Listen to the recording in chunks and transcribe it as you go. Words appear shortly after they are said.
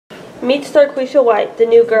Meet Starquisha White, the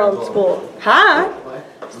new girl in school. Hi.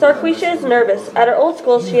 Starquisha is nervous. At her old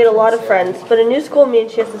school, she had a lot of friends, but a new school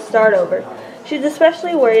means she has to start over. She's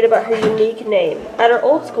especially worried about her unique name. At her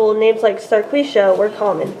old school, names like Starquisha were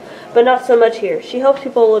common, but not so much here. She hopes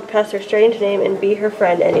people would pass her strange name and be her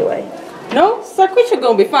friend anyway. No, Starquisha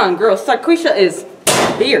gonna be fine, girl. Starquisha is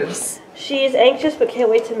fierce. She is anxious but can't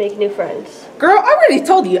wait to make new friends. Girl, I already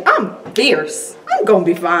told you, I'm fierce. I'm gonna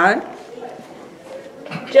be fine.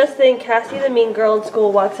 Just then, Cassie, the mean girl in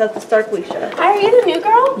school, walks up to Starquisha. Hi, are you the new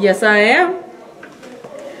girl? Yes, I am.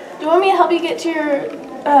 Do you want me to help you get to your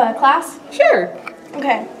class? Sure.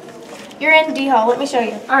 Okay. You're in D Hall. Let me show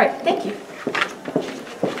you. All right, thank you.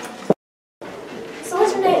 So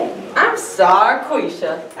what's your name? I'm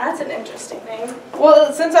Starquisha. That's an interesting name.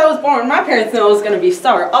 Well, since I was born, my parents knew I was gonna be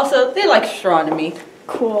Star. Also, they like astronomy.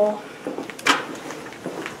 Cool.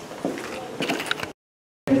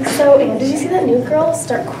 So, Anne, did you see that new girl,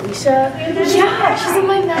 Starquisha? Yeah, she's in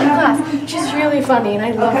my math class. She's really funny, and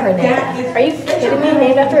I love her name. Are you kidding me?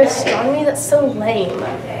 Named after astronomy? That's so lame.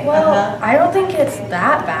 Well, I don't think it's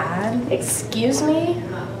that bad. Excuse me?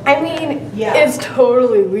 I mean, it's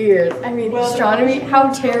totally weird. I mean, astronomy?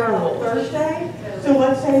 How terrible. So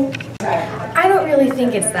let's say. I don't really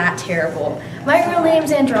think it's that terrible. My real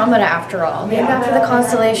name's Andromeda after all, named after the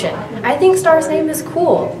constellation. I think Star's name is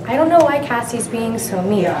cool. I don't know why Cassie's being so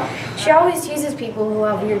mean. She always teases people who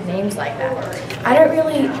have weird names like that. I don't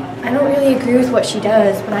really agree with what she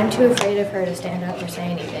does, but I'm too afraid of her to stand up or say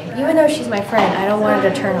anything. Even though she's my friend, I don't want her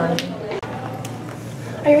to turn on me.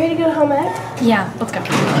 Are you ready to go to home ec? Yeah, let's go.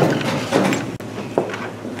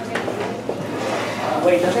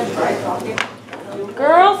 Wait, doesn't Bryce talking?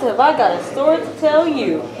 Girls, have I got a story to tell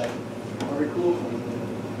you.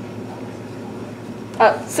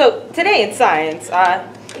 So today in science,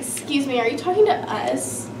 Excuse me, are you talking to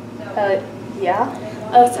us? yeah.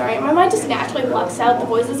 Oh, sorry. My mind just naturally blocks out the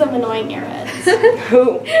voices of annoying airheads.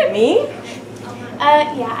 Who, me?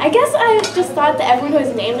 Yeah, I guess I just thought that everyone who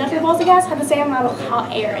was named after balls of gas had the same amount of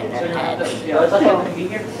hot air in their head.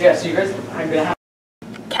 Yeah, so you guys, I'm gonna have.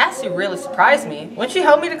 Cassie really surprised me. When she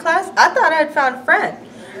helped me to class, I thought I had found a friend.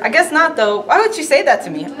 I guess not though. Why would she say that to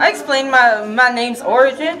me? I explained my name's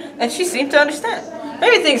origin and she seemed to understand.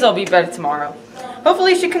 Maybe things will be better tomorrow.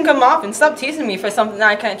 Hopefully she can come off and stop teasing me for something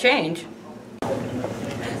I can't change.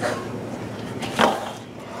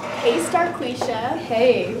 Hey, Starquisha.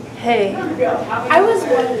 Hey. Hey. I was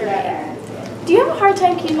wondering, do you have a hard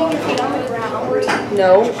time keeping your feet on the ground?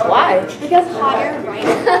 No. Why? Because hot air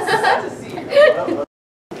rises.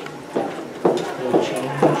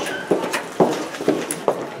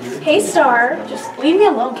 Hey, Star. Just leave me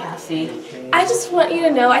alone, Cassie. I just want you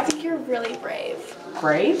to know I think you're really brave.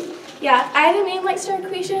 Brave? Yeah, if I had a name like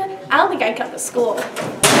Starquisha, I don't think I'd come to school.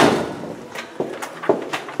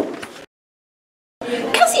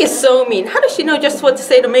 Cassie is so mean. How does she know just what to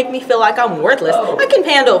say to make me feel like I'm worthless? I can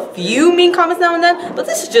handle a few mean comments now and then, but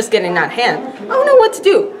this is just getting out of hand. I don't know what to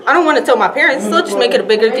do. I don't want to tell my parents. They'll just make it a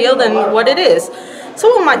bigger deal than what it is. So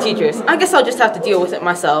will my teachers. I guess I'll just have to deal with it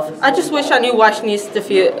myself. I just wish I knew why she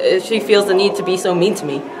feels the need to be so mean to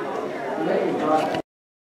me.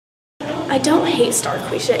 I don't hate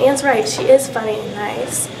Starquisha. Anne's right, she is funny and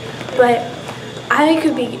nice. But I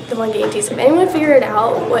could be the one getting teased. If anyone figured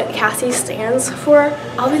out what Cassie stands for,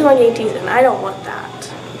 I'll be the one getting teased, and I don't want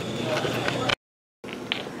that.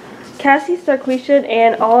 Cassie, Starquisha, and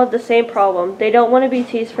Anne all have the same problem. They don't want to be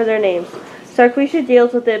teased for their names. Starquisha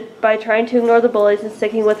deals with it by trying to ignore the bullies and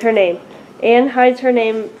sticking with her name. Anne hides her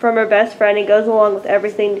name from her best friend and goes along with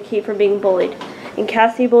everything to keep from being bullied. And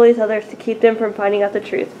Cassie bullies others to keep them from finding out the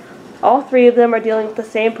truth. All three of them are dealing with the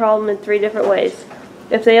same problem in 3 different ways.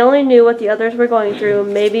 If they only knew what the others were going through,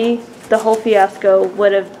 maybe the whole fiasco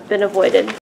would have been avoided.